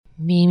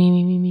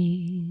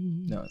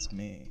Me. No, it's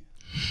me.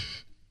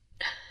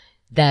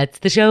 That's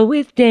the show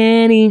with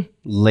Danny.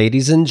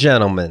 Ladies and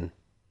gentlemen.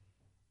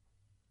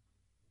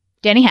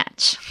 Danny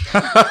Hatch.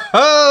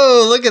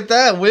 Oh, look at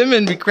that.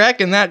 Women be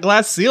cracking that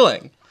glass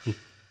ceiling. And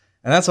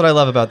that's what I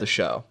love about the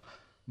show.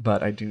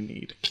 But I do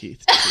need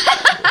Keith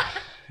to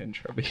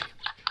intro me.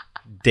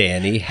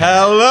 Danny.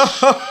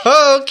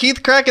 Hello,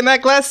 Keith cracking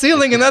that glass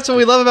ceiling, and that's what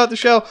we love about the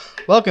show.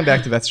 Welcome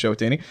back to That's the Show with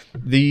Danny,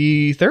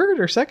 the third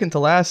or second to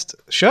last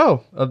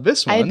show of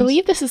this one. I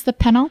believe this is the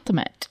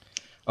penultimate.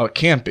 Oh, it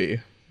can't be.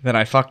 Then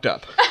I fucked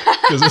up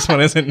because this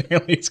one isn't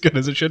nearly as good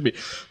as it should be.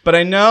 But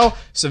I know,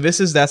 so this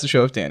is That's the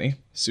Show with Danny,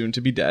 soon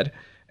to be dead.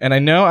 And I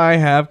know I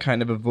have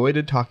kind of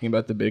avoided talking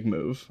about the big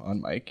move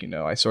on mic. You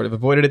know, I sort of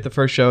avoided it the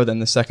first show. Then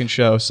the second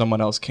show, someone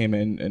else came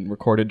in and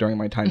recorded during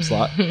my time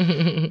slot.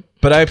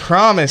 But I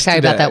promised Sorry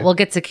today, about that. We'll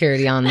get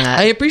security on that.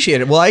 I appreciate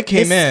it. Well, I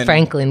came this in.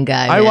 Franklin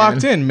guy. I man.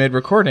 walked in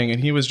mid-recording, and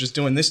he was just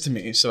doing this to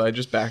me. So I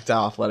just backed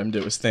off, let him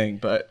do his thing.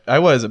 But I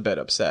was a bit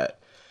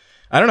upset.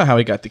 I don't know how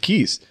he got the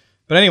keys.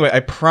 But anyway, I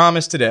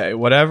promise today,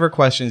 whatever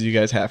questions you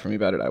guys have for me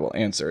about it, I will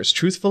answer as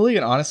truthfully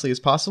and honestly as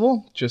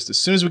possible, just as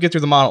soon as we get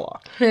through the monologue,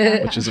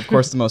 which is, of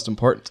course, the most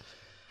important.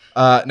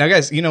 Now,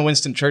 guys, you know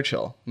Winston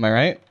Churchill, am I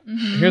right?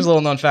 Mm-hmm. Here's a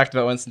little known fact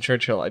about Winston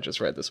Churchill I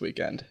just read this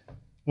weekend.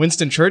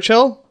 Winston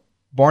Churchill,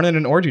 born in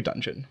an orgy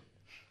dungeon.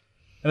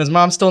 And his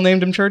mom still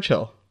named him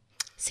Churchill.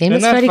 Same Isn't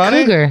as that Freddy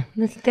funny? Krueger.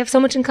 They have so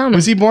much in common.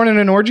 Was he born in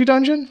an orgy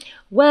dungeon?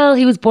 Well,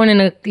 he was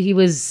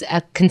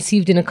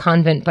conceived in a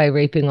convent by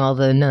raping all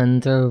the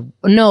nuns. Or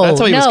no, That's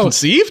how he was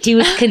conceived? He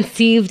was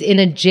conceived in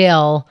a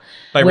jail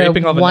By where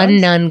raping all the one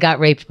nuns? nun got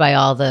raped by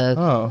all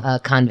the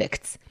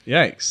convicts.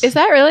 Yikes. Is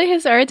that really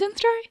his origin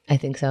story? I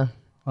think so.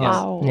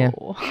 Wow. Yeah.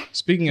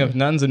 Speaking of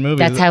nuns and movies,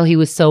 That's how he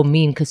was so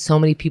mean, because so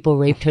many people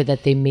raped her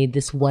that they made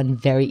this one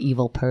very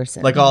evil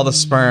person. like all the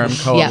sperm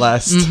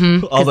coalesced.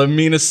 Mm-hmm. All the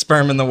meanest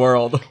sperm in the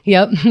world.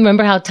 Yep.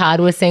 Remember how Todd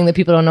was saying that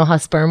people don't know how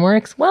sperm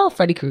works? Well,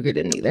 Freddy Krueger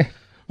didn't either.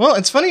 Well,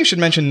 it's funny you should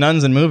mention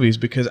nuns and movies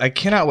because I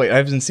cannot wait.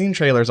 I've been seeing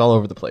trailers all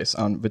over the place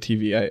on the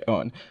TV I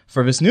own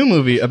for this new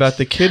movie about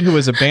the kid who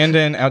was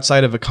abandoned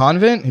outside of a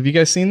convent. Have you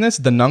guys seen this?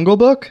 The Nungle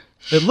Book?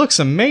 It looks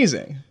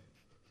amazing.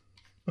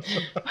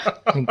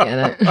 I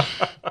get it.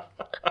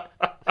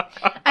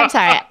 I'm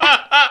sorry.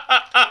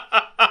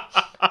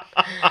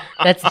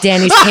 That's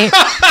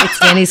it's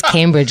Danny's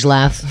Cambridge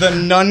laugh. The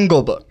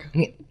Nungle Book.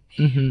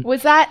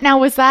 Was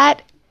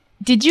that?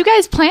 Did you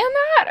guys plan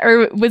that,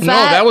 or was No,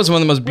 that was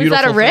one of the most that a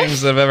beautiful riff?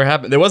 things that have ever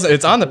happened.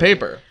 It's on the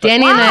paper.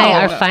 Danny and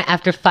I Wow. are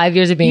after 5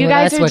 years of being You with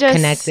guys us, are we're just-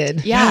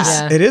 connected.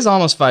 yeah. It is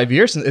almost 5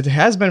 years. It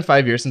has been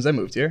 5 years since I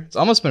moved here. It's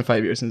almost been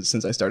 5 years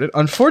since I started.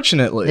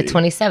 Unfortunately. The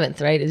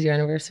 27th, right, is your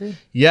anniversary?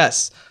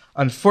 Yes.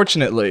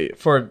 Unfortunately,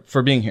 for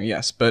being here,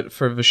 yes. But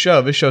for this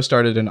show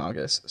started in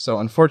August. So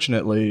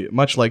unfortunately,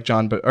 unlike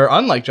John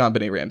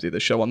Benet Ramsey,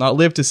 this show will not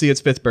live to see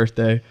its 5th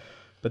birthday.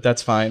 But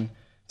that's fine.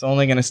 It's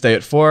only going to stay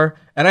at 4.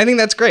 And I think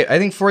that's great. I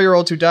think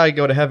 4-year-olds who die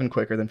go to heaven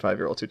quicker than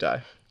 5-year-olds who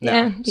die. Now,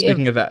 Yeah,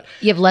 speaking of that.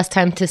 You have less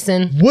time to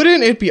sin.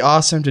 Wouldn't it be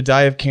awesome to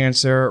die of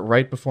cancer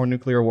right before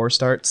nuclear war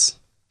starts?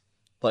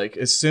 Like,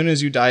 as soon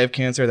as you die of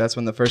cancer, that's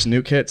when the first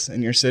nuke hits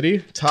in your city.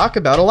 Talk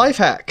about a life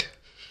hack.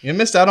 You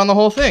missed out on the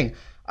whole thing.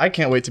 I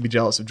can't wait to be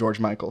jealous of George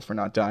Michael for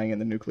not dying in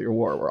the nuclear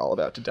war we're all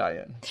about to die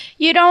in.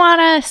 You don't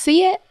want to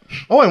see it?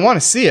 Oh, I want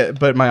to see it,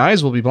 but my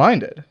eyes will be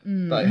blinded.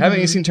 But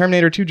haven't you seen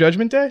Terminator 2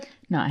 Judgment Day?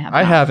 No, I haven't.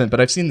 I haven't,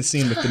 but I've seen the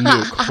scene with the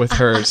nuke with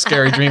her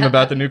scary dream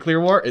about the nuclear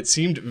war. It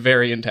seemed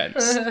very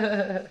intense.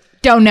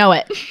 Don't know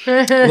it.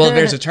 Well,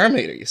 there's a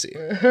Terminator, you see.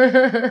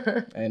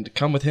 And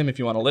come with him if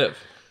you want to live.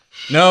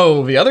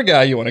 No, the other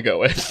guy you want to go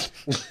with.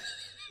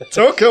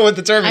 Don't go with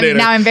the Terminator.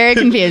 Now I'm very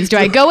confused. Do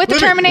I go with the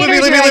Terminator? or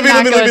do I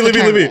not go with the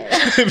Terminator?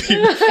 Is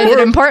it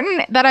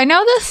important that I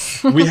know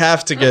this? We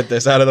have to get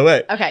this out of the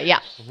way. Okay, yeah.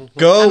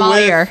 Go I'm all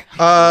with ear.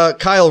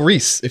 Kyle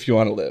Reese if you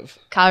want to live.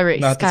 Kyle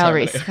Reese. Not the Kyle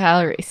Reese. Terminator.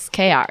 Kyle Reese.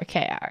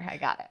 KR. I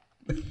got it.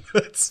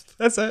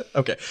 That's it.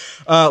 Okay.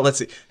 Let's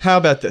see. How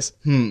about this?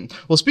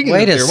 Well, speaking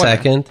Wait of a nuclear winter-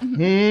 second.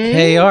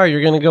 KR,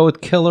 you're going to go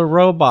with Killer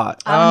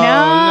Robot. Oh,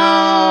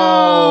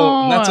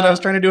 no. And that's what I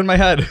was trying to do in my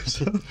head.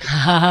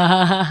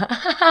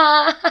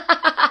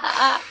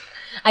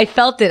 I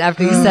felt it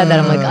after you said that.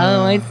 I'm like,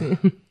 oh, I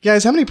see.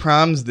 Guys, how many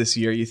proms this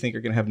year you think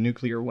are going to have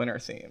nuclear winter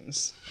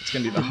themes? It's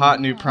going to be the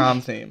hot new prom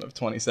theme of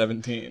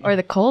 2017. Or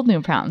the cold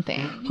new prom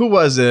thing. Who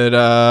was it?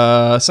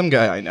 Some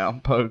guy I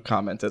know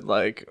commented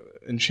like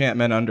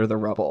enchantment under the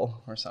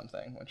rubble or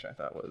something, which I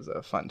thought was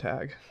a fun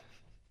tag.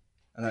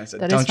 And then I said,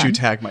 That is don't you fun.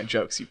 tag my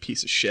jokes, you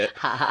piece of shit.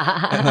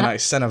 And then I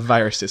sent a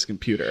virus to his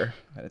computer,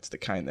 and it's the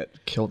kind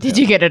that killed him. Did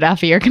you get it off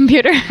of your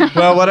computer?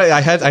 Well, what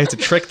I had to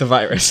trick the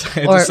virus.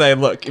 I had to say,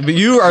 look, but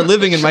you are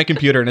living in my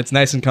computer, and it's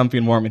nice and comfy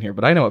and warm in here,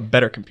 but I know a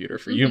better computer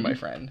for you, my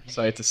friend.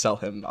 So I had to sell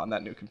him on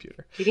that new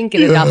computer. He didn't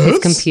get it off his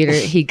computer.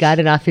 He got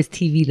it off his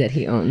TV that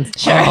he owns.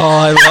 Oh,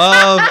 I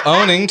love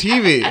owning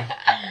TV.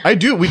 I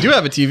do. We do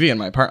have a TV in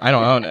my apartment. I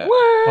don't own it.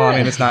 Well, I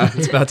mean, it's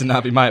about to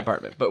not be my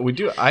apartment, but we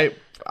do.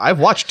 I've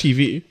watched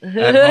TV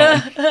at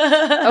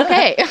home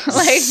Okay.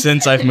 Like,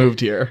 since I've moved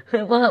here.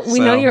 Well, we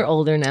know you're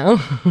older now.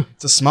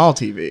 It's a small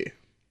TV.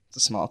 It's a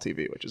small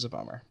TV, which is a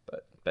bummer.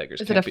 But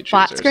beggars is can't it be a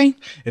flat choosers. screen?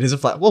 It is a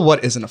flat. Well,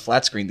 what isn't a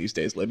flat screen these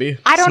days, Libby?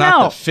 I don't it's not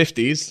know. the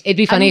 50s. It'd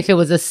be funny if it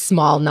was a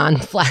small,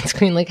 non-flat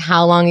screen. Like,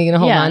 how long are you going to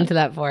hold Yeah. on to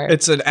that for?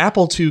 It's an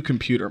Apple II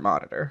computer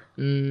monitor.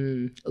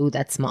 Ooh,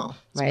 that's small,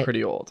 right?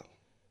 Pretty old.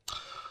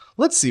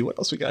 Let's see what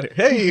else we got here.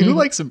 Hey, who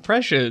likes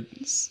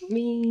impressions?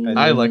 Me.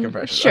 I like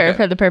impressions. Sure, Okay.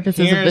 for the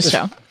purposes of Here's- the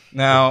show.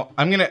 Now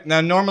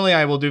normally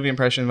I will do the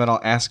impression, but I'll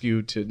ask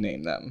you to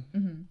name them.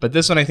 Mm-hmm. But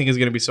this one I think is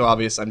going to be so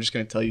obvious. I'm just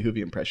going to tell you who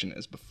the impression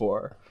is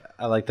before.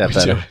 I like that we do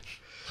better. it.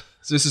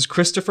 So this is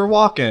Christopher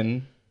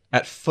Walken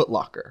at Foot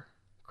Locker.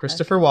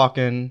 Christopher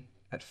Walken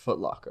at Foot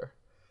Locker.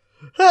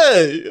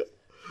 Hey,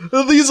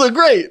 these are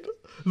great.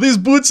 These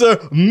boots are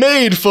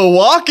made for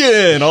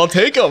walking. I'll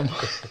take them.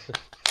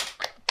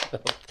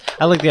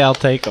 I like the I'll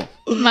take them.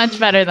 Much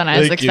better than I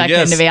was Thank you, expecting,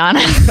 yes. to be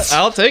honest.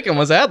 I'll take them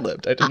was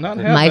ad-libbed. I did not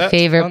have My that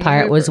favorite on the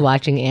part was paper.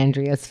 watching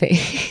Andrea's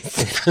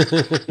face.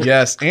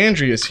 Yes,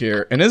 Andrea's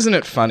here. And isn't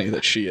it funny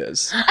that she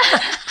is?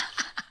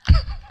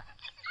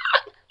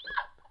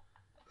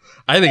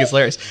 I think it's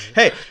hilarious.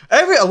 Hey,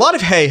 a lot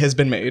of hay has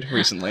been made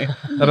recently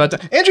about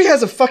that. Andrea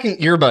has a fucking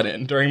earbud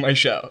in during my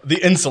show.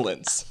 The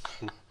insolence.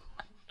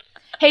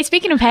 Hey,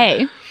 speaking of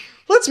hay,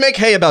 Let's make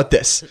hay about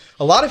this.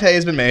 A lot of hay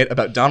has been made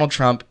about Donald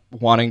Trump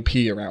wanting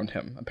pee around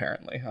him,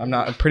 apparently. I'm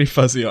pretty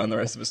fuzzy on the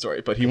rest of the story,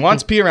 but he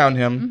wants pee around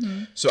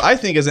him. So I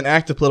think as an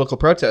act of political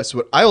protest,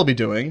 what I will be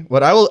doing,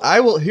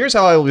 here's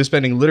how I will be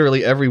spending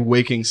literally every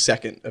waking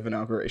second of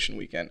inauguration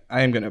weekend.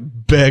 I am going to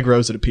beg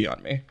Rosa to pee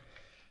on me.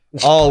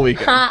 All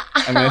weekend.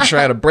 I'm going to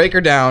try to break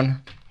her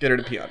down, get her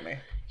to pee on me.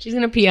 She's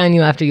going to pee on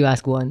you after you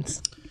ask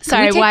once.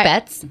 sorry, Can we take why?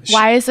 bets?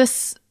 Why is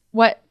this?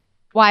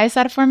 Why is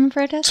that a form of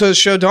protest? To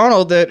show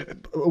Donald that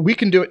we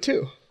can do it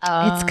too.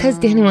 It's because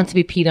Danny wants to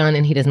be peed on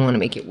and he doesn't want to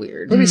make it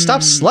weird. Libby, stop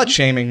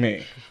slut-shaming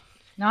me.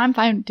 No, I'm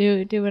fine.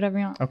 Do whatever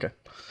you want. Okay.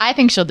 I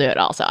think she'll do it.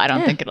 Also, I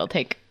don't think it'll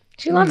take.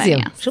 She loves many you.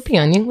 asks. She'll pee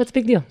on you. What's the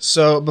big deal?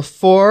 So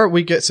before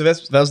we get... So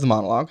that was the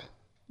monologue.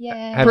 Yeah.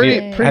 Have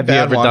Pretty you bad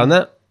ever one. done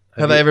that?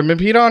 Have I ever been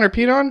peed on or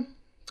peed on?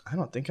 I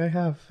don't think I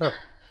have.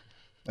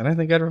 And I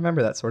think I'd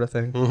remember that sort of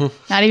thing.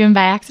 Not even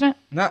by accident.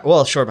 Not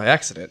well, sure, by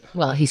accident.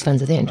 Well, he's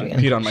friends with Andrea.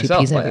 Peed on She myself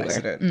pees by everywhere.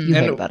 accident. You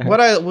heard And about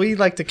her. we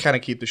like to kind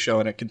of keep the show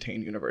in a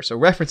contained universe. So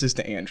references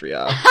to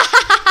Andrea.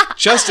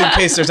 Just in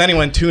case there's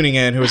anyone tuning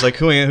in who is like,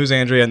 who's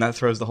Andrea? And that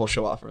throws the whole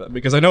show off of them.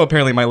 Because I know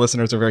apparently my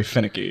listeners are very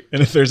finicky.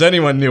 And if there's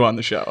anyone new on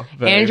the show.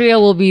 Andrea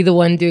will be the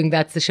one doing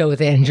That's the Show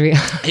with Andrea.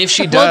 If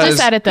she does. We'll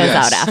just edit those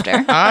out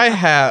after.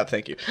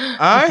 Thank you.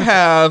 I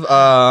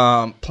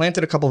have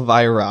planted a couple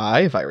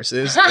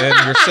viruses in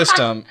your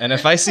system. And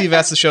if I see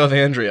That's the Show of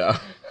Andrea,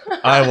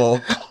 I will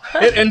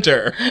hit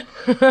enter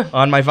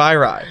on my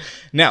viri.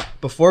 Now,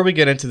 before we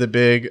get into the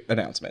big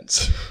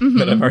announcements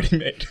that I've already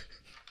made,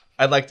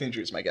 I'd like to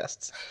introduce my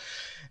guests.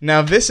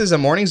 Now, this is a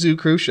Morning Zoo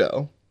Crew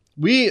show.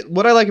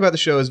 What I like about the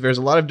show is there's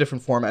a lot of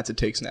different formats it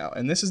takes now.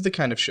 And this is the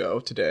kind of show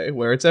today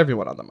where it's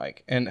everyone on the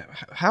mic. And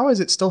how is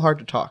it still hard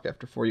to talk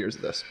after 4 years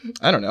of this?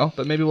 I don't know,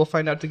 but maybe we'll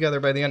find out together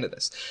by the end of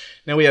this.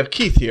 Now, we have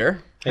Keith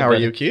here. How are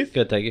buddy. you, Keith?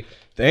 Good, thank you.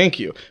 Thank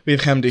you. We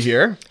have Chemda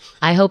here.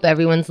 I hope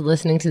everyone's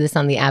listening to this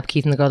on the app,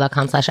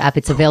 keithandthegirl.com/app.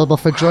 It's available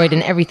for Droid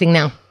and everything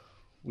now.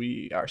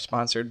 We are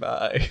sponsored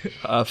by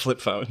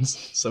flip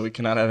phones, so we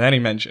cannot have any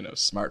mention of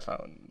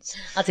smartphones.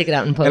 I'll take it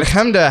out in And post.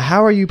 Chemda,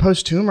 how are you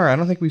post-tumor? I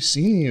don't think we've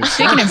seen you.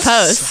 Speaking in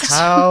post.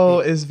 How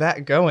is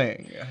that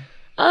going?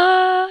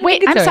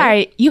 Wait, I'm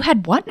sorry. You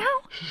had what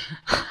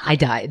now? I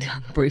died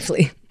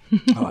briefly.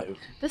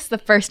 This is the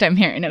first time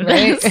hearing of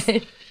this.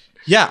 Right?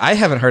 Yeah, I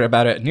haven't heard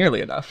about it nearly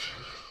enough.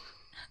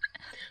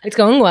 It's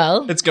going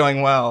well. It's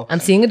going well. I'm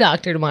seeing a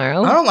doctor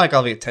tomorrow. I don't like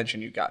all the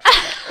attention you got from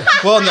it.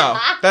 Well, no,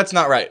 that's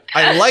not right.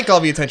 I like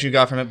all the attention you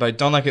got from it, but I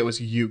don't like it was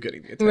you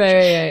getting the attention.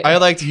 Right. I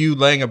liked you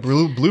laying a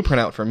blueprint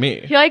out for me.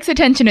 He likes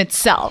attention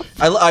itself.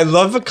 I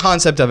love the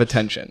concept of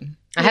attention.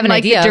 I have an like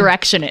idea. the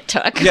direction it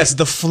took. Yes,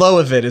 the flow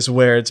of it is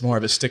where it's more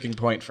of a sticking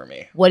point for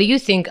me. What do you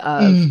think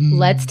of?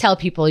 Let's tell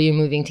people you're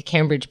moving to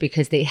Cambridge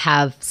because they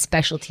have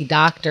specialty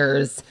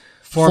doctors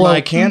For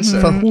my cancer.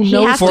 For who He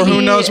knows? has For to who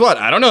be- knows what?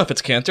 I don't know if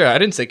it's cancer. I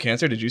didn't say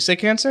cancer. Did you say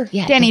cancer?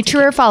 Yeah, Danny, don't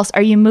true or false?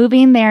 Are you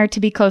moving there to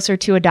be closer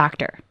to a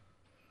doctor?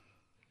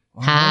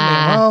 Let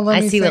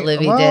I me see what think.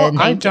 Libby Well, did.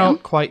 I Thank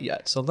don't quite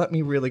yet. So let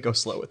me really go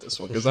slow with this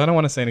one because I don't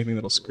want to say anything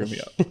that'll screw me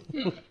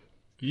up.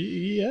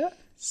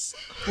 Yes.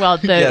 Well,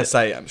 Yes,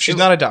 I am. She's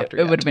not a doctor.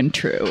 It yet. would have been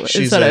true.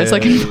 She's Is what I was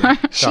looking for.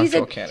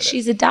 doctoral candidate.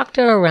 She's a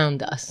doctor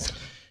around us.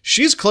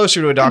 She's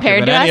closer to a doctor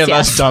Compared than to any us, of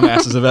us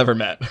yes. dumbasses have ever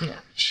met.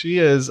 She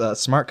is a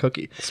smart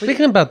cookie.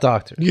 Speaking about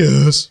doctors,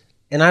 Yes.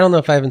 and I don't know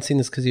if I haven't seen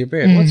this because of your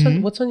beard.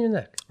 What's on your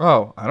neck?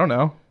 Oh, I don't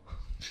know.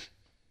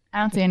 I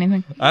don't see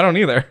anything. I don't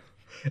either.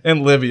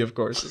 And Libby, of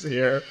course, is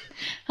here.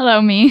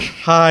 Hello, me.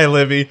 Hi,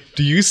 Libby.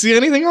 Do you see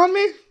anything on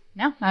me?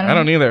 No, I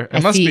don't either.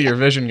 It must see- be your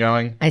vision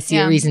going. I see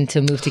Yeah. a reason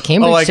to move to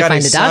Cambridge Oh, I to got a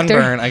find a doctor.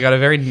 sunburn. I got a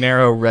very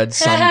narrow red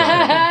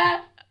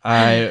sunburn.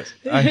 I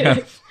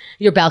have.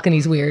 Your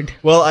balcony's weird.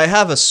 Well, I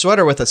have a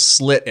sweater with a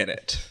slit in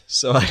it.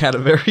 So I had a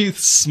very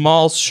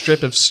small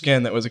strip of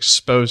skin that was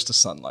exposed to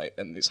sunlight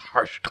in these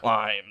harsh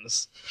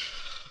climes.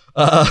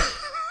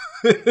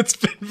 It's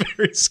been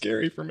very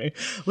scary for me.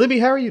 Libby,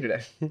 how are you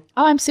today? Oh,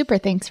 I'm super.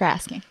 Thanks for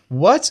asking.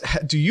 What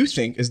do you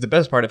think is the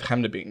best part of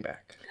Chemda being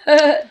back?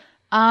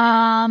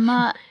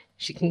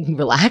 She can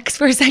relax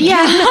for a second. Yeah.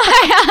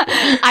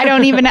 I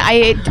don't even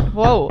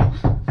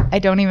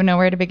know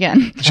where to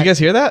begin. Did you guys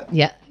hear that?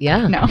 Yeah.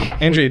 No.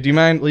 Andrea, do you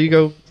mind? Will you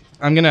go?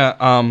 I'm gonna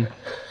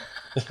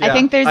I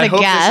think there's a hope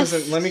guest.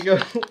 This isn't, let me go.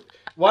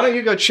 Why don't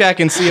you go check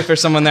and see if there's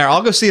someone there?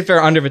 I'll go see if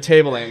they're under the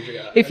table,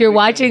 Andrea. If you're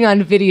watching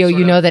on video,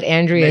 you know that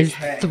Andrea is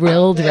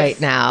thrilled right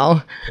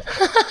now.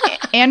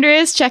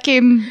 Andrea's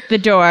checking the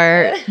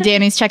door.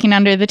 Danny's checking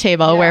under the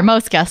table where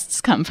most guests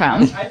come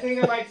from. I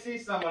think I might see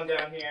someone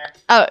down here.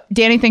 Oh,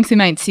 Danny thinks he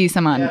might see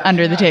someone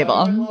under the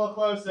table, A little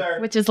closer.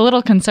 which is a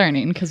little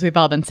concerning because we've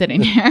all been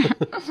sitting here.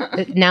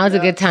 Now is a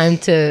good time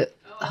to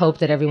hope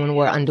that everyone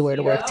wore underwear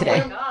to work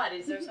today. Oh my God,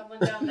 is there someone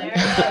down there?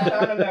 I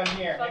found him down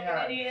here.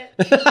 Fucking idiot.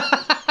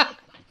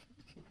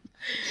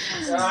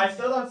 I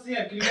still don't see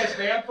him. Can you guys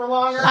vamp for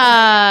longer?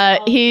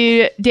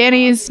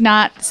 Danny's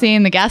not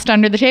seeing the guest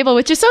under the table,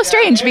 which is so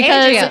strange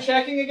because Andrea.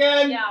 Checking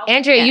again.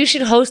 Andrea, you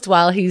should host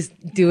while he's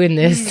doing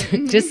this.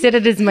 Just sit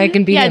at his mic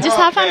and be yeah, him. just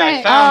hop on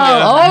my.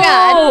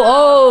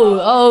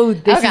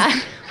 This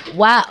is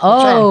wow.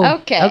 Oh,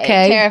 Okay.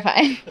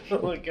 Terrifying.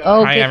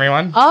 Oh, Hi,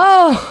 everyone.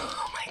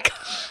 Oh my God.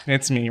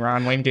 It's me,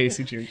 Ron Wayne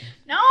Gacy Jr.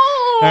 No.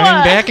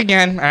 I'm back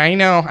again. I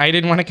know. I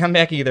didn't want to come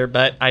back either,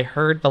 but I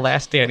heard the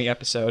last Danny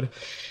episode.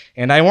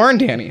 And I warned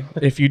Danny,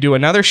 if you do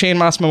another Shane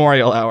Moss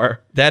Memorial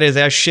Hour, that is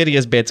as shitty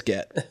as bits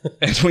get.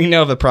 And we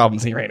know the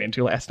problems he ran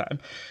into last time.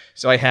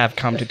 So I have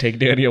come to take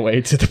Danny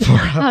away to the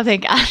poorhouse. Oh,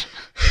 thank God.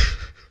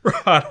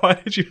 Ron, why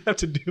did you have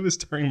to do this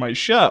during my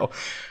show?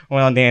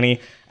 Well,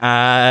 Danny.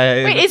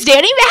 Wait, is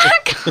Danny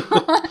back?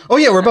 Oh,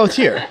 yeah, we're both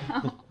here.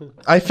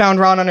 I found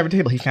Ron under the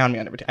table. He found me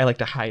under the table. I like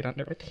to hide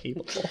under a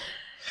table.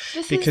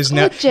 Because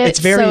now it's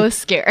very so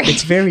scary.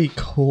 It's very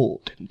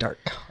cold and dark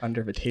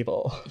under the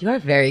table. You are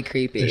very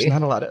creepy. There's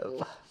not a lot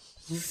of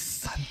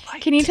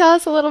sunlight. Can you tell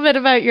us a little bit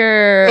about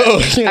your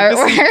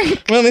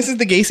artwork? This is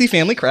the Gacy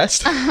family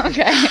crest.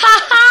 Okay.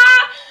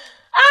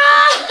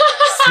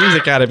 Seems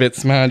it got a bit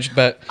smudged,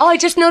 but Oh, I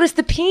just noticed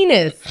the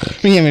penis.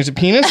 yeah, there's a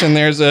penis and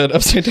there's an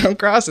upside down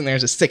cross and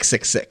there's a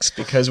 666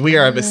 because we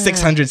are the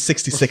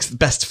 666th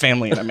best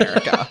family in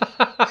America.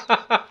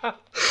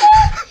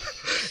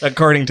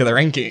 According to the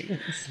rankings.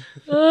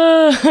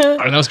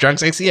 Are those drunk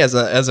sexy? As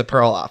a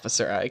parole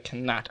officer, I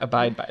cannot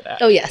abide by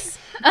that. Oh, yes.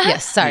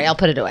 Yes, sorry, I'll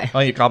put it away. Oh,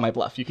 you called my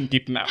bluff. You can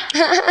keep them out.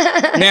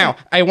 Now,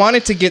 I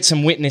wanted to get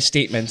some witness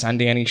statements on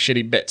Danny's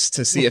shitty bits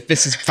to see if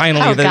this is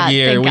finally the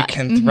year we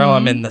can throw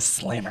him in the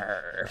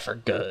slammer for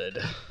good.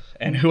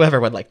 And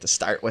whoever would like to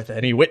start with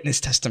any witness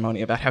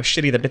testimony about how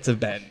shitty the bits have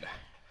been.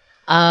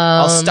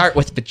 I'll start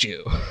with the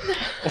Jew.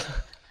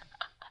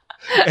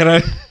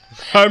 And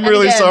I'm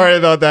really sorry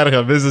about that.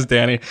 This is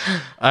Danny.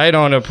 I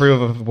don't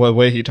approve of the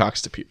way he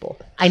talks to people.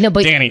 I know,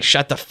 but Danny,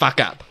 shut the fuck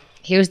up.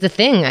 here's the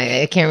thing.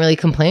 I can't really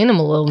complain. I'm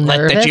a little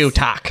nervous. Let the Jew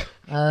talk.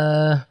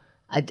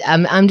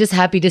 I'm just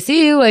happy to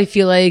see you. I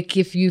feel like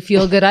if you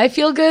feel good, I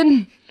feel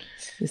good.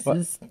 This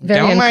is very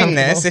Don't mind uncomfortable.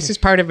 this. This is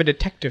part of a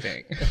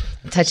detectiving.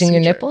 Touching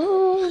your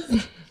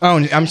nipples.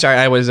 Oh, I'm sorry.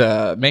 I was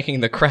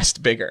making the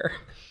crest bigger.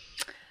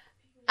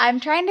 I'm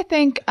trying to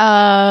think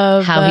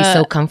of How he's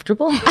so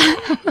comfortable.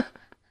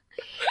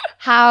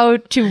 how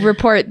to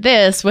report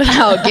this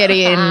without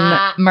getting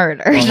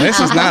murdered. Well, this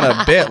is not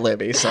a bit,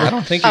 Libby, so I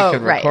don't think you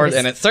could right. record,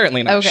 and it's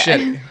certainly not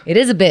shitty. It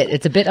is a bit.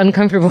 It's a bit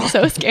uncomfortable.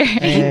 So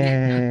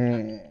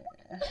scary.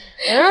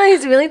 Oh,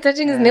 he's really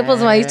touching his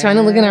nipples while he's trying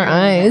to look in our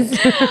eyes.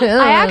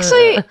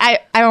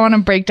 I want to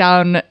break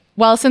down.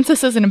 Well, since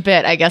this isn't a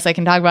bit, I guess I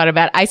can talk about it.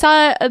 But I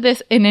saw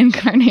an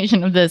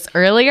incarnation of this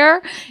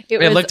earlier.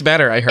 It looked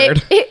better, I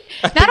heard.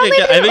 Not only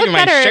did it look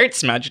my better, shirt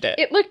smudged it.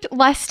 it looked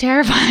less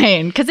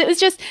terrifying because it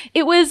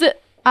was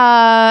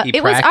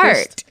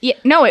art. Yeah,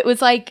 no, it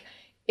was like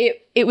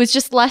it was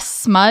just less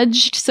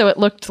smudged, so it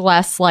looked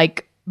less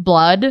like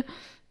blood.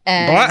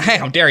 And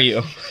How dare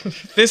you?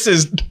 This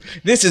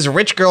is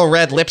rich girl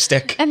red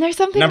lipstick. and there's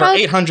something Number about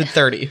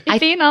 830. it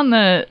being on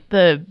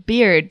the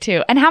beard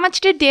too. And how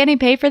much did Danny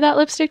pay for that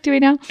lipstick? Do we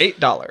know?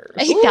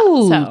 $8.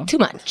 Ooh, So. too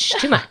much.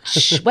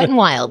 Wet and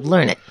Wild.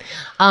 Learn it.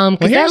 Because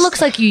that here's- looks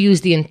like you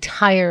used the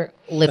entire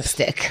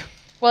lipstick.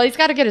 Well, he's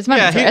got to get his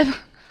money's Yeah, worth.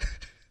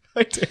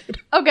 I did.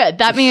 Oh, good.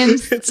 That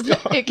means It's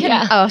gone. it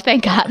can. Oh,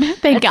 thank God.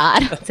 Thank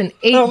God. It's an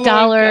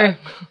 $8.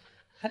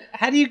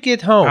 How do you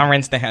get home? I'll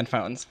rinse the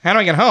headphones. How do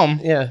I get home?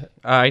 Yeah.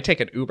 I take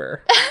an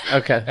Uber.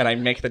 Okay. And I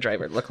make the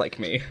driver look like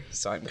me,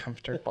 so I'm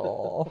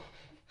comfortable.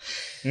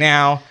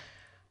 Now,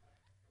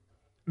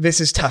 this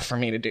is tough for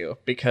me to do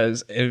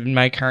because in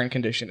my current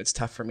condition, it's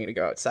tough for me to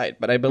go outside.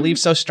 But I believe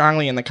so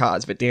strongly in the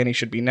cause that Danny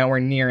should be nowhere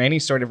near any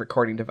sort of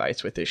recording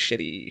device with his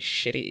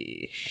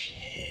shitty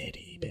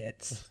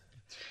bits.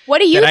 What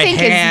do you That think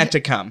I had is?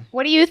 to come.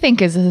 What do you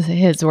think is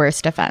his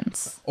worst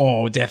offense?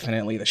 Oh,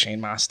 definitely the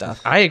Shane Moss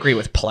stuff. I agree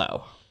with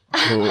Plow.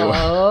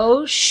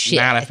 Oh shit!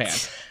 Not a fan.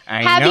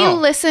 Have you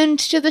listened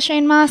to the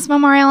Shane Moss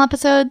Memorial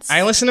episodes?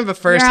 I listened to the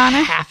first Your Honor?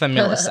 half a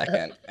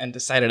millisecond and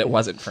decided it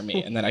wasn't for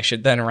me, and then I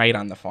should then write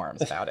on the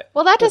forums about it.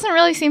 Well, that doesn't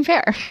really seem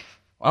fair.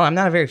 Well, I'm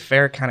not a very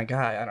fair kind of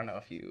guy. I don't know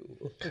if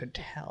you could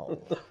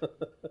tell.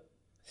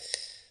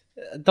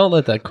 Don't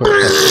let that cord.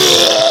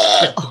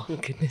 Oh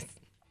goodness!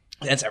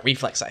 That's a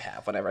reflex I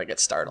have whenever I get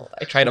startled.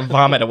 I try to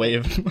vomit away.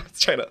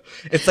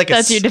 It's like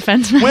That's your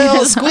defense Well,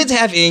 mechanism. squids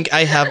have ink.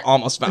 I have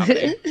almost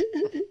vomiting.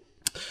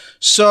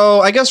 So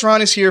I guess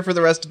Ron is here for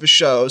the rest of the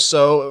show.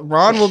 So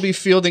Ron will be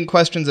fielding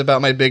questions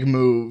about my big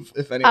move,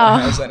 if anyone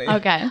has any.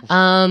 Okay.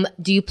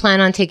 Do you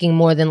plan on taking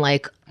more than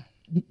like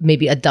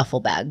maybe a duffel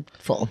bag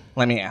full?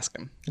 Let me ask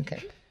him.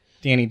 Okay.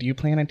 Danny, do you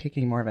plan on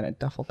taking more than a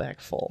duffel bag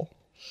full?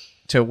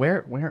 To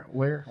where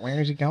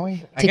is he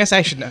going? I guess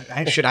I should know.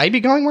 Should I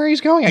be going where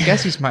he's going? I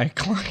guess he's my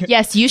client.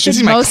 Yes, you should Is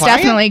he my most client?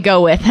 definitely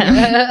go with him.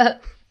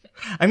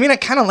 I mean, I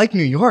kind of like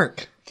New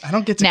York. I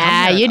don't get to come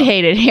Nah, here you'd enough.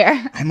 hate it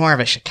here. I'm more of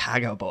a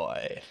Chicago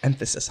boy.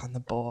 Emphasis on the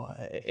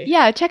boy.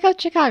 Yeah, check out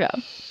Chicago.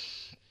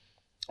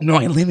 No,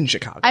 I live in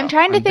Chicago. I'm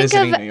trying to think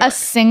visiting of New a York.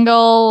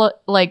 single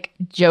like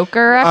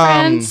Joker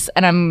reference,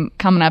 and I'm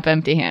coming up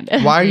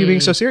empty-handed. Why are you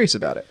being so serious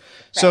about it?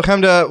 So,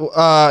 Chemda,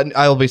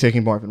 I will be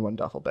taking more than one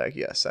duffel bag.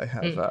 Yes, I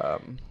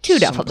have 2 some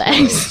duffel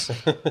bags.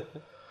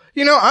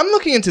 You know, I'm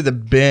looking into the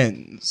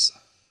bins.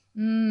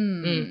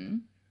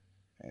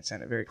 It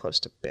sounded very close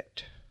to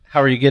bit.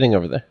 How are you getting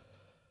over there?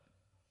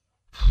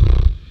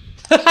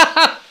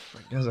 I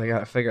guess I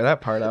gotta figure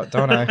that part out,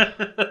 don't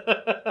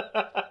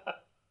I?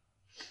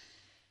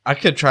 I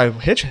could try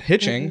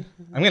hitching.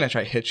 I'm gonna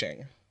try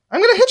hitching.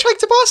 I'm gonna hitchhike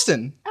to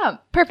Boston. Oh,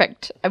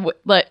 perfect.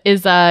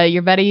 Is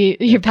your buddy,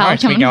 your pal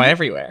Parents, we coming? go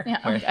everywhere. Yeah,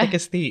 We're okay. thick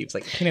as thieves,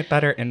 like peanut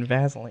butter and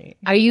Vaseline.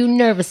 Are you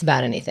nervous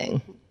about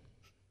anything?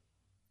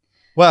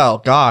 Well,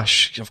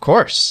 gosh, of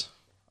course.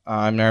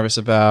 I'm nervous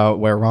about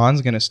where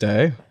Ron's gonna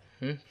stay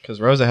because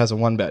Rosa has a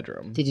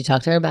 1-bedroom. Did you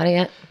talk to her about it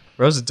yet?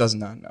 Rosa does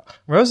not know.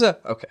 Rosa,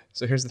 okay,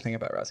 so here's the thing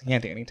about Rosa. Yeah,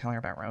 Danny, tell her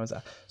about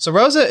Rosa. So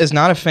Rosa is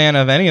not a fan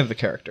of any of the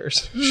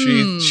characters.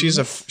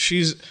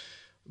 She's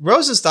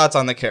Rosa's thoughts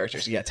on the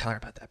characters. Yeah, tell her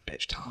about that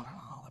bitch. Tell her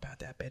all about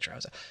that bitch,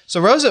 Rosa. So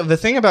Rosa, the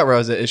thing about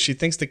Rosa is she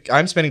thinks that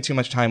I'm spending too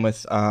much time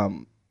with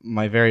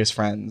my various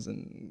friends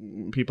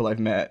and people I've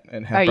met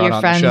and have Are brought your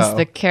on friends the show.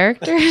 the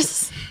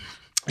characters?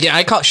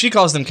 Yeah, she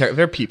calls them characters.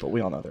 They're people.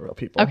 We all know they're real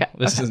people. Okay,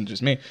 This isn't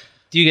just me.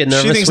 Do you get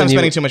nervous She thinks I'm when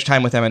spending too much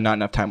time with them and not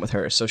enough time with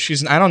her. So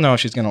I don't know if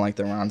she's gonna like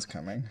the Ron's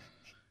coming.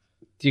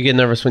 Do you get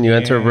nervous when you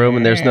enter a room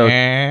and there's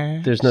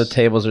no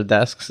tables or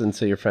desks, and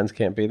so your friends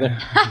can't be there?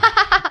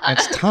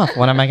 It's tough.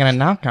 What am I gonna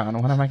knock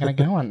on? What am I gonna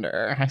go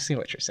under? I see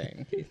what you're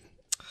saying, Keith.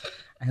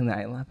 And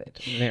I love it.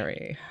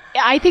 Very.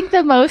 I think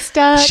the most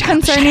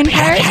concerning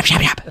part.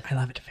 I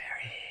love it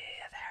very,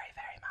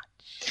 very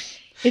much.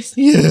 It's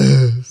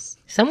Yes.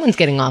 Someone's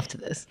getting off to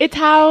this. It's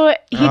how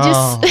he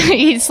just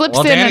he slips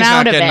Well, in Danny's and out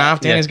not of getting it. off.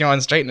 Danny's going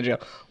straight into jail.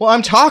 Well,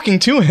 I'm talking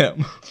to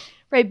him.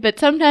 Right, but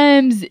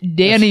sometimes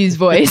Danny's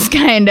voice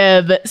kind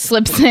of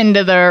slips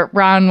into the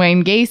Ron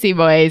Wayne Gacy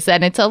voice,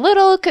 and it's a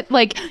little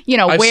like,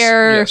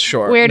 where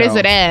does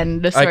it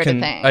end, sort of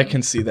thing. I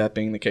can see that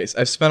being the case.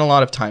 I've spent a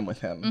lot of time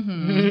with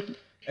him,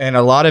 and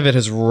a lot of it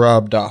has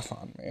rubbed off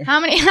on me.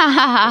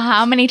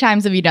 How many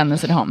times have you done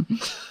this at home?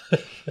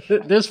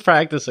 There's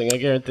practicing, I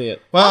guarantee it.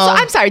 Well, Also,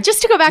 I'm sorry,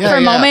 just to go back for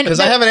a moment. because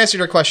I haven't answered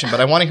your question,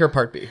 but I want to hear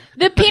part B.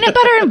 The peanut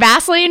butter and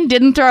Vaseline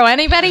didn't throw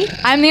anybody.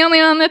 I'm the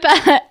only one that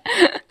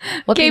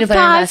What gave peanut butter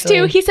and pause to.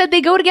 Vaseline? He said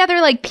they go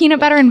together like peanut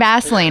butter and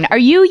Vaseline. Are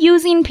you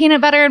using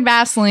peanut butter and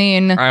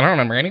Vaseline I don't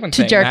remember anyone to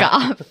saying jerk that.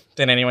 off?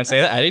 Did anyone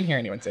say that? I didn't hear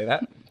anyone say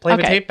that. Play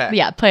the tape back.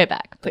 Yeah, play it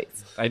back,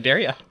 please. I dare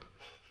you.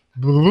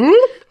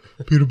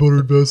 Peanut butter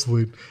and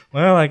Vaseline.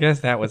 Well, I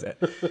guess that was it.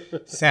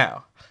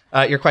 So,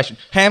 your question.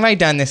 Have I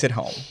done this at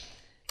home?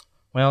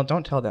 Well,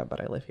 don't tell them, but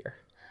I live here.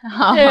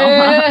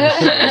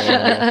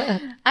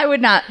 I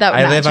would not. That would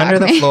I not live shock under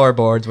me. the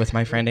floorboards with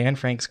my friend Anne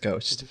Frank's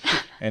ghost.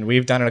 And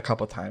we've done it a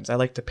couple times. I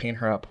like to paint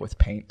her up with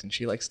paint, and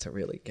she likes to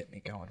really get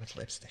me going with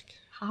lipstick.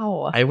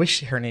 How? I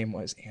wish her name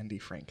was Andy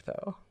Frank,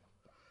 though.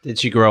 Did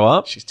she grow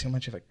up? She's too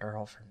much of a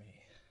girl for me.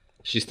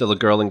 She's still a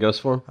girl in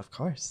ghost form? Of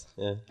course.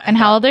 Yeah. And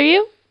how old are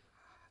you?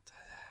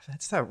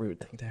 That's not a rude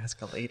thing to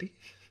ask a lady.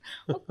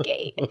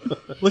 Okay.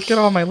 Look at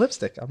all my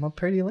lipstick. I'm a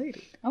pretty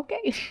lady.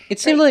 Okay. It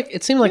seemed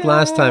like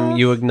last time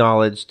you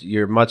acknowledged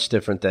you're much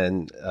different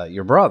than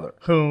your brother.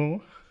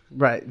 Who?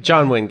 Right.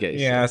 John Wayne Gacy.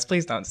 Yes,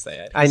 please don't say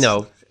it. I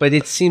know, but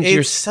it seems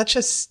you're It's such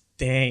a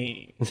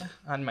stain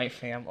on my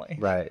family.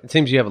 right. It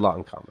seems you have a lot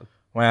in common.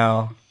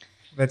 Well,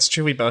 that's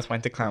true. We both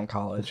went to clown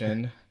college.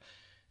 And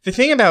the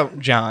thing about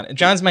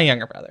John's my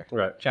younger brother.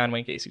 Right. John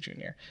Wayne Gacy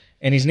Jr.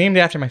 And he's named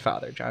after my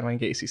father, John Wayne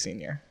Gacy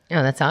Sr.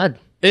 Oh, that's odd.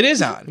 It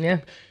is odd. Yeah.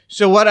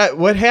 So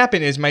what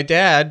happened is my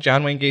dad,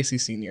 John Wayne Gacy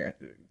Sr.,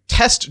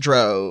 test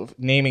drove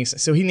naming.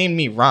 So he named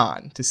me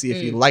Ron to see if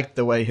he liked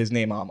the way his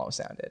name almost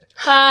sounded.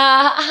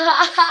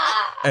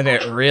 And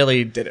it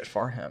really did it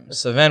for him.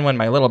 So then when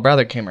my little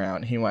brother came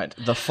around, he went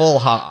the full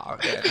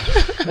hog.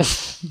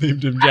 And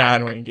named him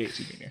John Wayne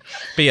Gacy Jr.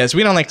 But yes,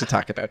 we don't like to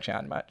talk about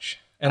John much.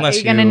 Unless Are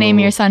you gonna name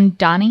your son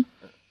Donnie?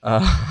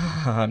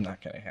 I'm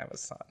not gonna have a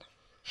son.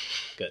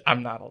 Good.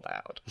 I'm not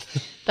allowed.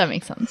 That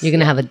makes sense. You're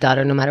gonna have a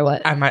daughter no matter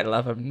what. I might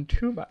love him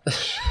too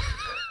much.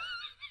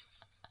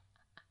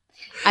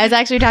 I was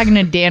actually talking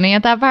to Danny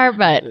at that part,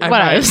 but I what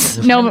might. else?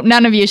 No,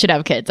 none of you should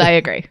have kids. I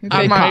agree.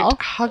 I Good might call.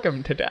 hug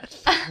him to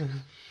death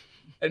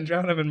and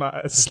drown him in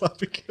my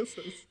sloppy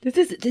kisses.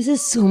 This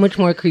is so much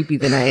more creepy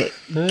than I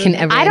can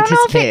ever I don't know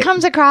if anticipate. it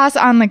comes across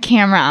on the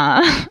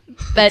camera,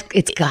 but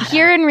It's gotta.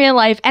 here in real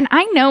life, and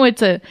I know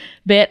it's a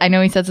bit. I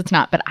know he says it's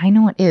not, but I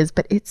know it is.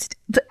 But it's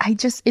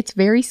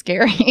very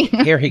scary.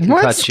 Here he can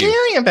What's cut you.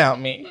 scary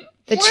about me?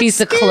 That What's she's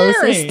the scary?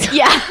 closest.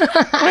 Yeah.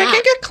 I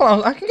can get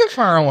close. I can get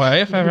far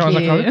away if everyone's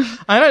like, Yeah.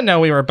 I didn't know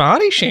we were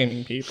body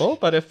shaming people,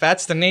 but if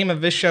that's the name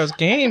of this show's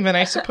game, then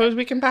I suppose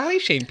we can body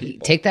shame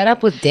people. Take that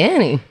up with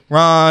Danny.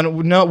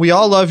 Ron, no, we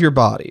all love your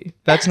body.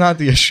 That's not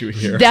the issue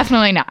here.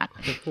 Definitely not.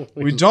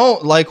 We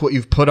don't like what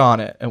you've put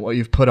on it and what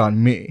you've put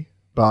on me,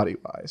 body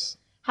wise.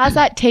 How's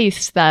that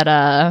taste? That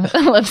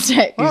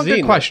lipstick. Well, eating good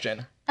it.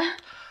 question.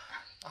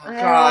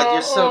 God,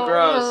 you're so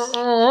gross.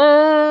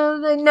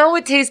 I know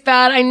it tastes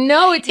bad. I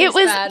know it tastes It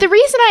was bad. the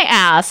reason I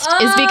asked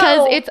is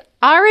because it's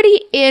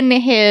already in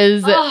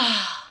his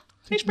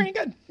Tastes pretty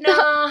good.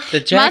 Nah. The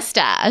Jack-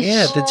 mustache.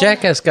 Yeah, the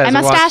Jackass guys. I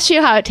must are ask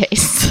you how it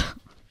tastes.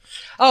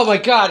 Oh my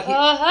God,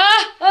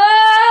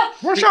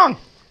 What's wrong?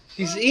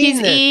 he's He's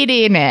eating it.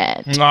 eating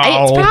it. No.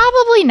 It's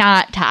probably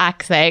not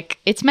toxic.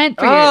 It's meant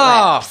for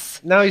your lips.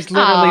 Now he's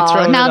literally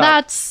throwing now it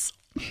up. that's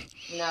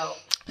No.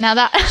 now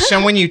that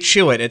So when you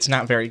chew it, it's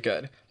not very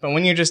good. But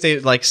when you're just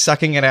like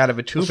sucking it out of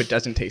a tube, it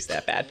doesn't taste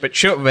that bad. But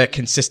chew it with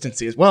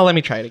consistency as well. Let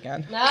me try it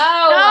again. No.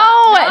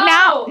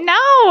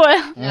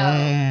 no.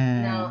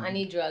 No, I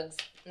need drugs.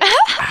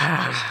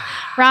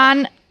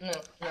 Ron, No.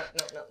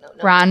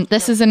 Ron,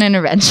 this is an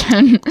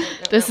intervention.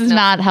 This is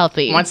not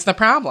healthy What's the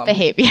problem?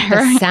 behavior.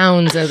 The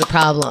sounds are the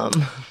problem.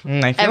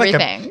 I feel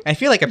Everything. Like I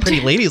feel like a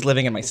pretty lady's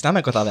living in my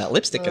stomach with all that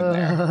lipstick in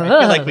there. I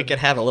feel like we could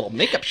have a little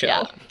makeup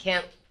show.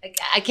 Yeah.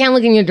 I can't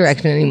look in your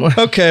direction anymore.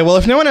 Okay, well,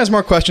 if no one has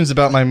more questions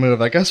about my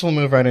move, I guess we'll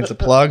move right into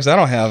plugs. I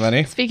don't have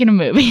any. Speaking of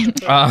movies,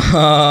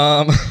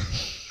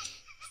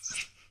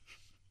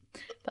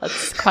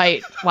 that's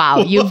quite wow.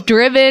 You've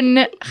driven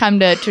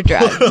Chemda to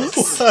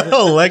drugs. What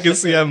a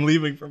legacy I'm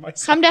leaving for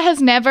myself. Chemda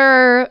has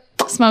never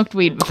smoked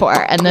weed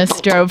before, and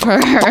this drove her.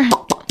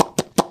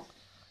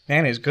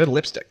 Man, it's good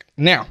lipstick.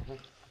 Now,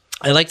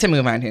 I'd like to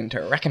move on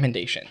into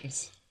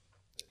recommendations.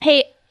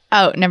 Hey,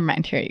 oh, never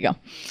mind. Here you go.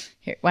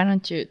 Here, why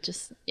don't you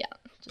just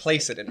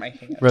Place it in my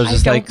hand. Rose I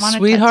is don't like, wanna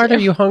sweetheart, touch are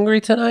you." you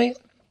hungry tonight?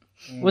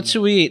 What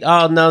should we eat?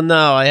 Oh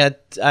no, I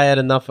had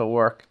enough at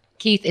work.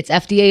 Keith, it's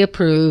FDA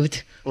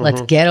approved.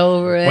 Let's get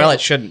over it. Well, it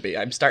shouldn't be.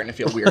 I'm starting to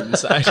feel weird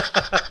inside.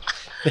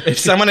 If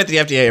someone at the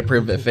FDA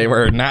approved it, they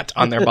were not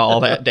on their ball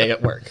that day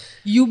at work.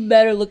 You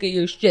better look at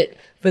your shit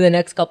for the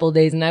next couple of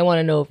days, and I want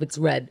to know if it's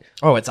red.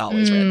 Oh, it's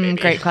always red,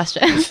 baby. great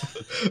question.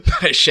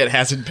 My shit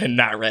hasn't been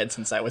not red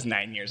since I was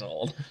 9 years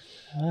old.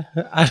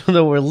 I don't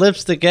know where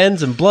lipstick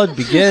ends and blood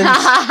begins.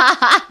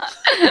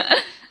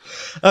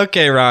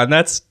 Okay, Ron,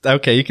 that's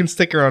okay. You can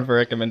stick around for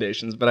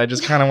recommendations, but I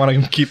just kind of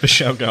want to keep the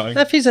show going.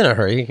 If he's in a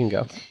hurry, he can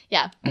go.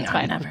 Yeah, it's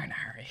fine. Never in a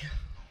hurry.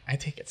 I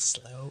take it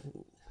slow.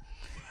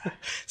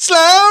 Slow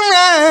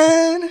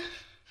run.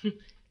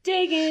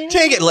 Dig in.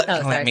 Take it. Let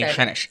sorry, me sorry.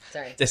 finish.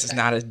 Sorry. This is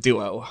not a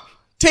duo.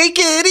 Take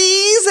it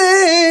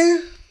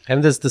easy.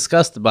 I'm just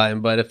disgusted by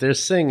him, but if they're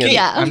singing,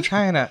 Yeah. I'm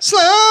trying to slow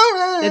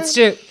run. It's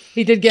true.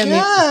 He did get me.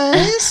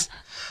 Guys.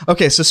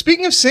 Okay, so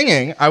speaking of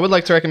singing, I would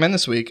like to recommend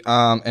this week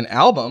an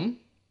album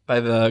by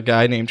the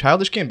guy named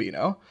Childish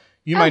Gambino.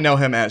 You might know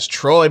him as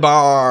Troy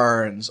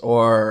Barnes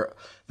or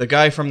the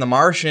guy from The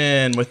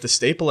Martian with the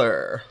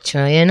stapler, Oh,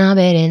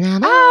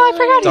 I forgot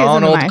he was in The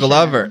Donald Martian.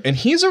 Glover. And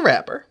he's a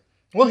rapper.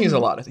 Well, he's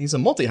he's a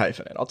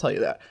multi-hyphenate, I'll tell you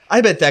that.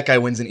 I bet that guy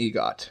wins an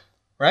EGOT,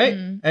 right?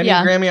 Any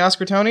Yeah. Grammy,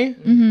 Oscar, Tony?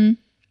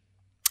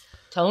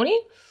 Tony?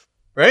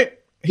 Right?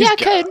 Yeah,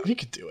 He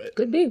could do it.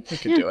 Could be. He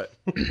could do it.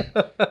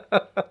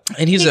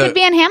 And he's He could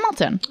be in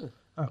Hamilton.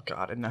 Oh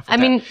God, enough. I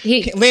mean,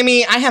 he.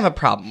 Lemmy, I have a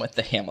problem with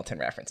the Hamilton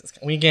references.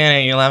 We get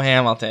it. You love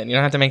Hamilton. You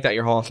don't have to make that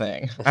your whole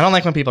thing. I don't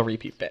like when people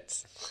repeat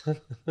bits.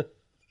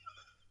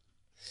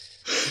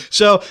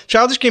 So,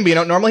 Childish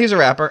Gambino, normally he's a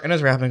rapper, and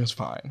his rapping is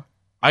fine.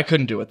 I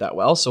couldn't do it that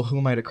well, so who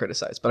am I to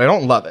criticize? But I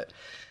don't love it.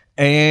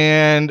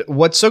 And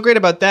what's so great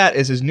about that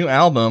is his new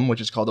album,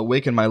 which is called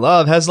Awaken My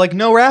Love, has like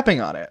no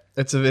rapping on it.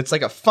 It's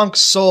like a funk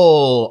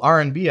soul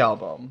R&B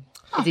album.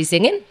 Is he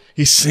singing?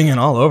 He's singing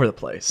all over the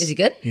place. Is he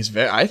good?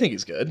 I think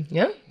he's good.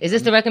 Yeah. Is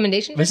this the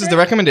recommendation? This is the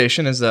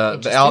recommendation. Is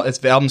the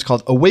album's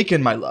called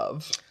 "Awaken My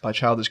Love" by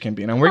Childish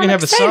Gambino, and we're gonna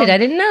have excited. a song. I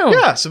didn't know.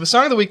 Yeah, so the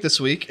song of the week this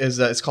week is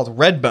it's called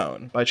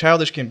 "Redbone" by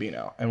Childish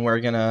Gambino, and we're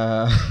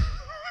gonna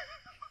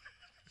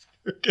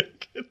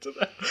get to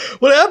that.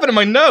 What happened to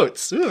my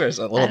notes? Ooh, there's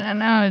a I little don't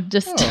know.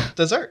 Just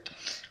dessert.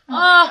 What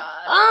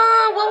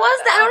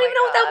was that? I don't even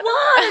know what that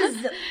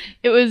was.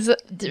 it was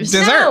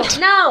Dessert.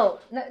 No,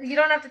 you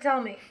don't have to tell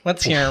me.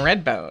 Let's hear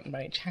 "Redbone"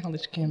 by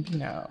Childish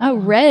Gambino. oh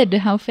red.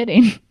 How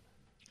fitting.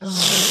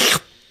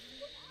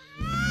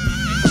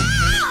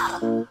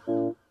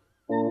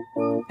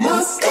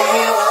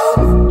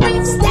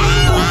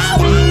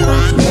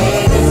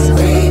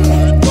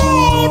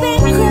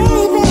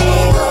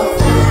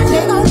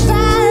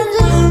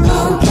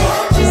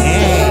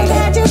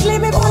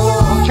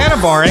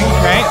 boring,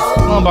 right?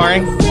 A little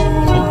boring.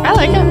 I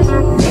like it.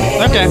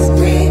 Okay.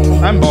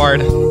 I'm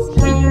bored.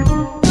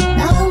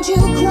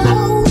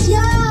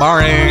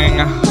 Boring.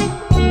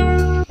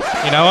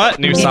 You know what?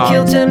 New song.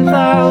 Killed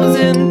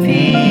 10,000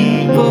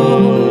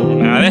 people.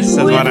 Now this is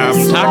what I'm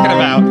talking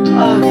about.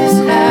 Of his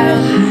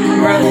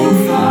hand,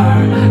 running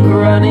far,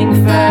 running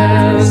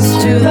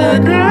fast to the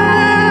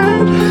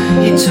ground.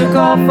 He took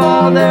off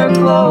all their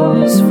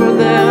clothes for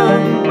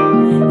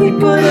them. He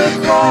put a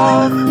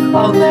cloth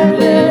on their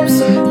lips.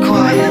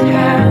 Quiet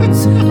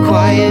hands,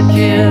 quiet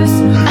kiss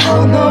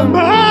on the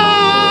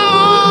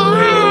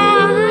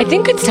I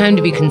think it's time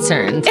to be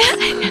concerned.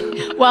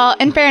 Well,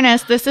 in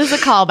fairness, this is a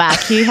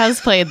callback. He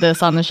has played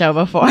this on the show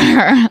before.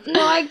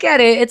 No, I get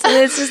it. It's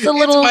just a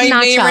little It's my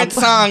notch favorite up.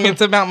 song. It's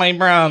about my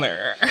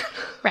brother.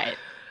 Right.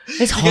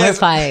 It's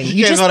horrifying.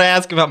 You guys want to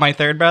ask about my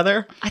third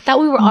brother? I thought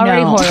we were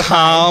already No. horrified.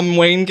 Tom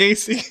Wayne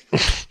Gacy.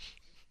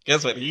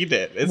 Guess what he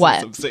did? This is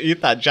What? He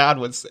thought John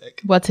was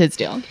sick. What's his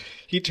deal?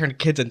 He turned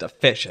kids into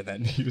fish and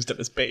then used them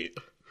as bait.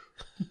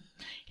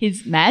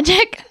 He's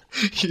magic?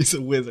 He's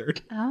a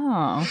wizard.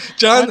 Oh.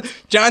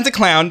 John's a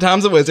clown,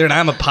 Tom's a wizard, and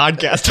I'm a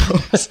podcast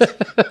host.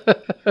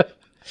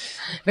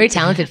 Very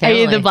talented Are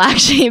family. you the black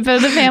sheep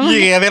of the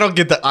family? Yeah, they don't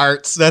get the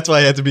arts. That's why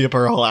I had to be a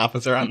parole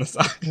officer on the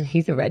side.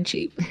 He's a red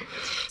sheep.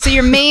 So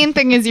your main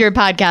thing is you're a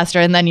podcaster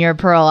and then you're a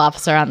parole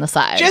officer on the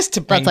side. Just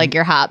to bring- That's like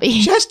your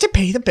hobby. Just to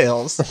pay the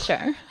bills.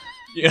 Sure.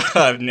 Yeah,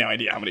 I have no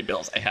idea how many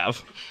bills I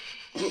have.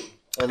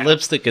 And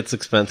lipstick gets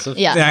expensive.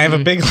 Yeah. Yeah, I have a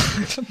big...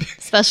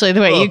 Especially the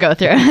way you go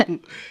through it.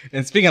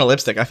 And speaking of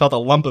lipstick, I felt a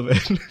lump of it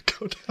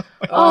go down.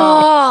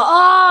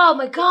 Oh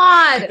my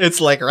God. It's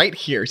like right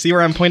here. See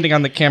where I'm pointing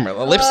on the camera?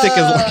 The lipstick is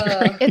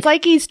like... It's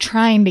like he's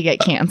trying to get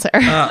cancer.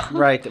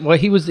 Right. Well,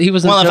 he was.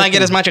 Well, if I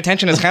get as much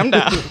attention as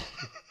Chemda.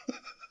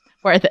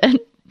 Worth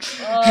it.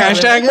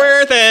 Hashtag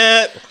worth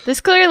it.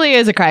 This clearly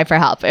is a cry for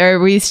help.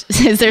 Is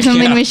there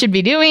something Yeah. we should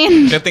be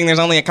doing? Good thing there's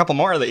only a couple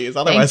more of these.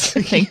 Otherwise,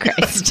 Thank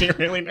Christ. I'd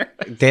be really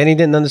nervous. Danny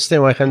didn't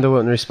understand why Chemda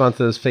wouldn't respond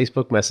to those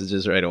Facebook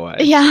messages right away.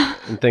 Yeah.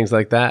 And things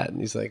like that. And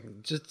he's like,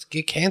 just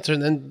get cancer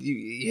and then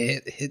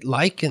you hit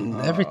like and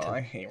everything. Oh,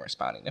 I hate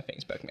responding to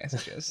Facebook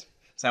messages.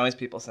 It's always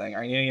people saying,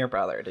 "Are you your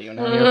brother? Do you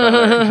know your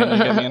brother? Can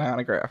you give me an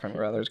autograph from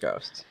Brother's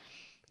Ghosts?"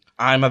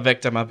 I'm a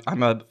victim of.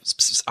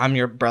 I'm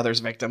your brother's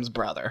victim's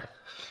brother.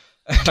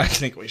 And I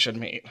think we should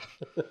meet.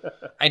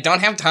 I don't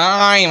have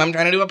time. I'm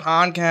trying to do a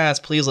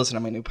podcast. Please listen to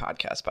my new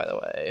podcast, by the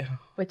way.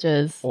 Which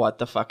is What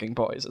the fucking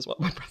boys is what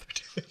my brother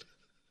did.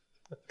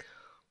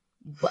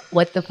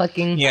 What the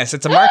fucking... Yes,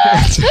 it's a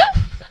market.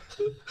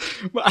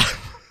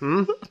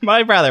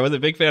 My brother was a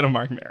big fan of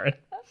Mark Maron.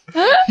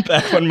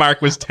 Back when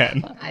Mark was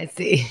 10. I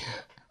see.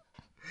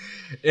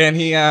 And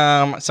he,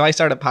 so I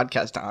started a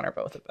podcast to honor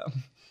both of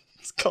them.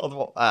 It's called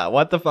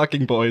What the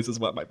Fucking Boys is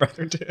What My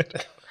Brother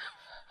Did.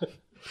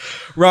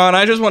 Ron,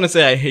 I just want to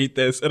say I hate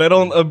this, and I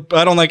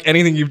don't like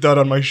anything you've done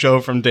on my show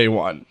from day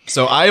one.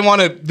 So I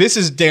want to. This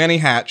is Danny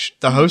Hatch,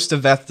 the host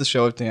of That's the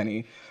Show with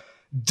Danny,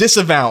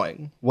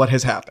 disavowing what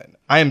has happened.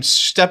 I am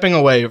stepping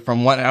away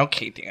from what.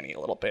 Okay, Danny, a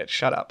little bit.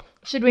 Shut up.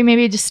 should we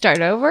maybe just start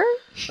over?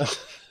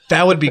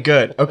 That would be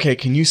good. Okay,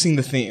 can you sing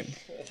the theme?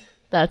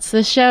 That's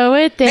the show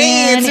with Dan.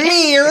 Hey, it's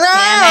me,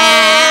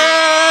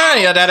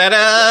 Ron.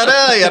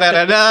 Ya-da-da-da-da,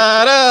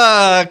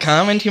 ya-da-da-da-da.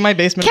 Come into my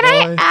basement, Can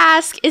I boys.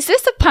 ask, is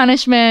this a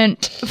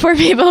punishment for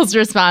people's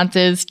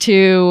responses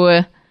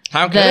to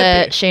How could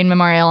the it be? Shane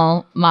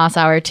Memorial Moss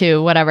Hour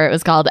 2, whatever it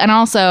was called? And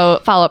also,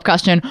 follow-up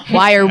question,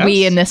 why are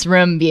we in this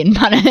room being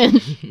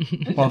punished?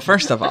 Well,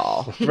 first of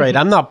all, Right.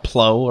 I'm not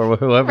Plo or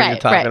whoever you're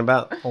Right, talking right.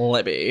 about.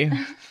 Libby.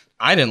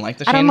 I didn't like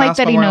the I Shane don't like Moss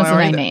that he Memorial knows Hour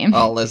my either. name.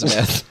 Oh,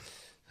 Elizabeth.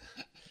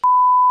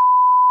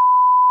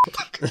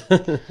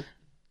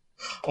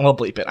 We'll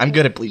bleep it. I'm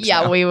good at bleeps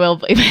Yeah, now. we will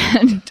believe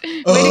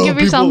it. Way to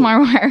give yourself more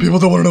work. People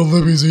don't want to know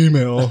Libby's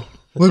email.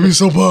 Libby's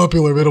so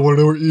popular, they don't want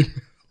to know her email.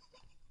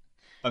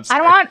 I'm I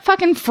sorry. don't want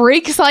fucking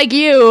freaks like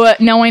you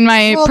knowing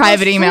my Well, the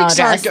private email freaks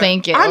are address. go-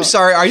 Thank you. I'm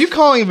sorry. Are you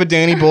calling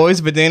Vidani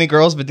boys, Vidani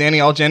girls,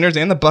 Vidani all genders,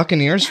 and the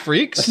Buccaneers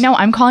freaks? No,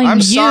 I'm calling I'm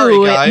you sorry,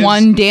 guys.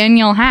 one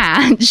Daniel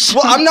Hatch.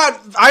 Well, I'm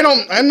not.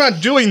 I'm not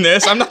doing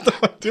this. I'm not the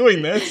one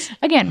doing this.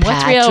 Again,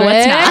 what's real,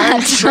 what's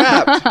Patrick.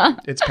 not?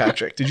 Trapped. It's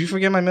Patrick. Did you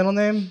forget my middle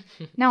name?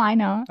 No, I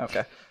know.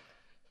 Okay.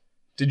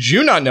 Did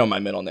you not know my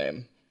middle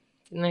name?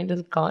 Didn't I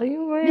just call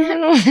you?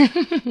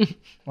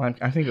 Well,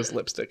 I think it was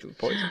lipstick is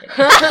poison.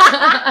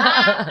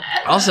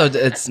 Also,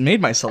 it's made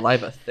my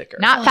saliva thicker.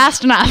 Not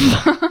fast enough.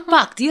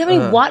 Fuck, do you have any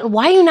water?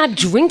 Why are you not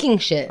drinking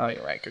shit? Oh,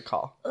 you're right. Good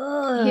call.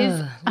 Oh,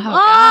 my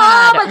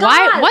God. God.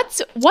 Why?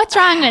 What's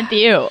wrong with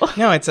you?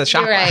 No, it's a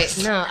shot You're right.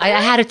 glass. No, I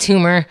had a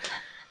tumor,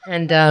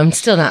 and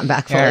still not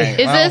back fully. All right.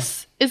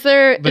 Is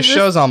there? The is this-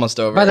 show's almost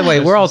over. By the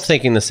way, we're all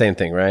thinking the same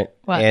thing, right?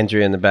 What?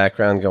 Andrea in the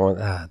background going,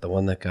 the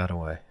one that got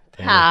away.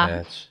 Danny Ha.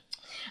 Hatch.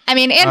 I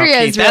mean, Andrea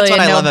Okay, is really that's what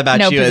in I no, love about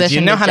no you is you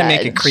position know to how to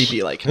make it judge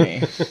creepy like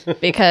me.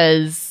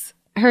 because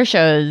her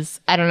shows.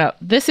 I don't know.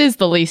 This is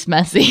the least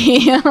messy.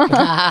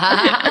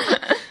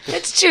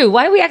 It's true.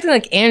 Why are we acting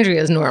like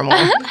Andrea's normal?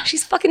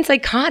 She's fucking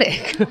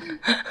psychotic.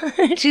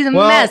 She's a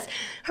mess.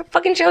 Her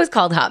fucking show is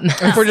called Hot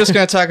Mess. If we're just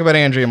going to talk about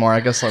Andrea more, I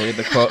guess I'll read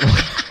the quote.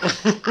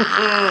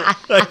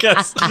 I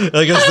guess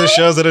the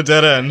show's at a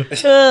dead end.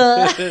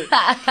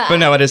 But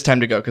no, it is time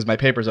to go because my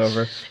paper's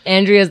over.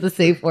 Andrea's the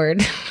safe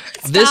word.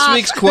 This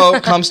week's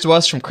quote comes to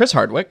us from Chris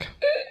Hardwick.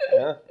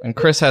 And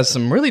Chris has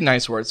some really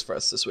nice words for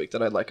us this week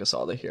that I'd like us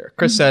all to hear.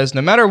 Chris says,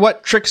 no matter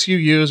what tricks you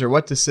use or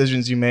what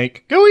decisions you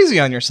make, go easy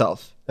on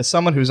yourself as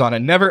someone who's on a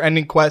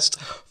never-ending quest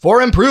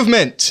for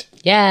improvement.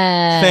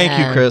 Yeah. Thank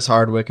you, Chris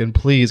Hardwick, and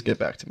please get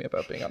back to me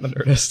about being on The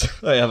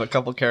Nerdist. I have a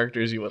couple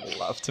characters you would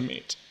love to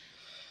meet.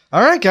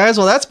 All right, guys.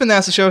 Well, that's been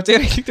That's the Show with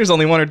Dan. I think there's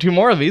only one or two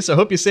more of these, so I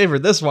hope you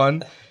savored this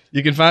one.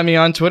 You can find me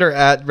on Twitter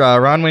at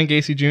Ron Wayne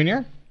Gacy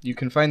Jr. You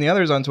can find the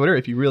others on Twitter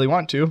if you really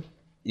want to.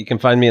 You can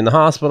find me in the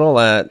hospital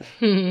at...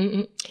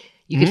 You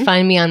can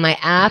find me on my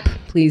app.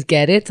 Please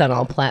get it. It's on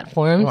all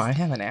platforms. Oh, I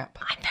have an app.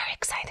 I'm very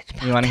excited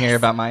about it. You want to hear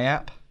about my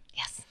app?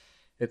 Yes.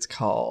 It's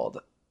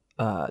called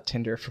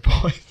Tinder for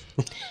Boys.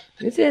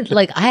 Is it?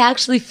 Like, I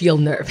actually feel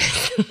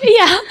nervous.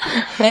 Yeah.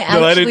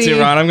 I do too,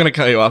 Ron. I'm going to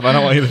cut you off. I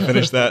don't want you to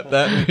finish that.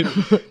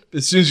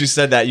 As soon as you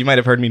said that, you might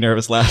have heard me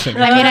nervous laughing.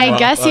 I mean, I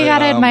guess you got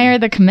to admire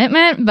the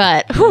commitment,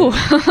 but whew.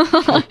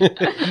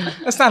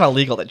 It's not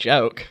illegal to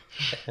joke.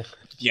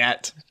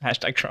 Yet.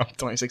 Hashtag Trump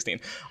 2016.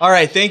 All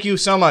right. Thank you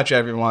so much,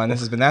 everyone. This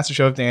has been That's the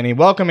Show with Danny.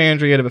 Welcome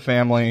Andrea to the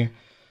family.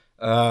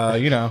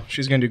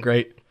 She's going to do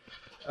great.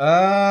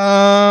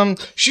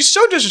 She's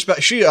so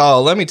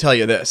disrespectful. Let me tell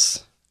you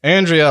this.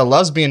 Andrea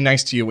loves being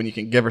nice to you when you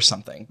can give her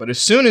something. But as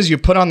soon as you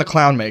put on the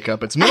clown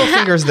makeup, it's middle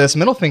fingers this,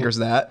 middle fingers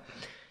that.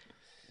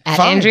 At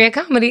Fine. Andrea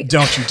Comedy.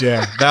 Don't you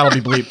dare. That'll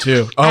be bleeped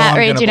too. Oh, At I'm gonna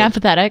Raging bleep.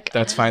 Empathetic.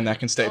 That's fine. That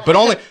can stay. But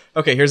only...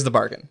 Okay, here's the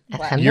bargain.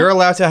 Chemda? You're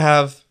allowed to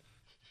have...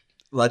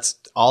 Let's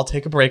all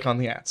take a break on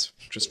the ads.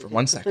 Just for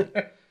 1 second.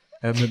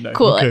 At midnight.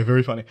 Cool. Okay,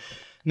 very funny.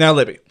 Now,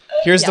 Libby,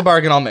 here's the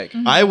bargain I'll make.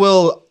 I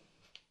will...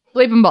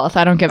 Bleep them both.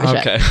 I don't give a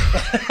shit. Okay.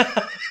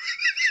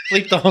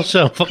 Bleep the whole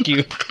show. Fuck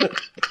you.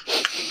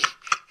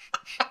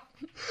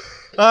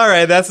 All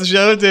right, that's the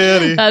show with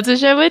Danny. That's a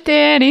show with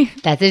Danny.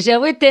 That's the show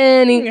with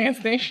Danny. That's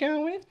the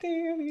show with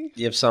Danny.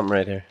 You have something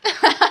right here.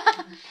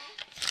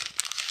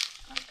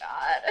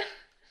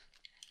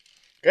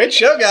 Great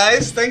show,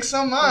 guys. Thanks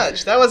so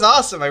much. That was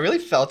awesome. I really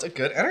felt a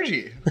good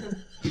energy.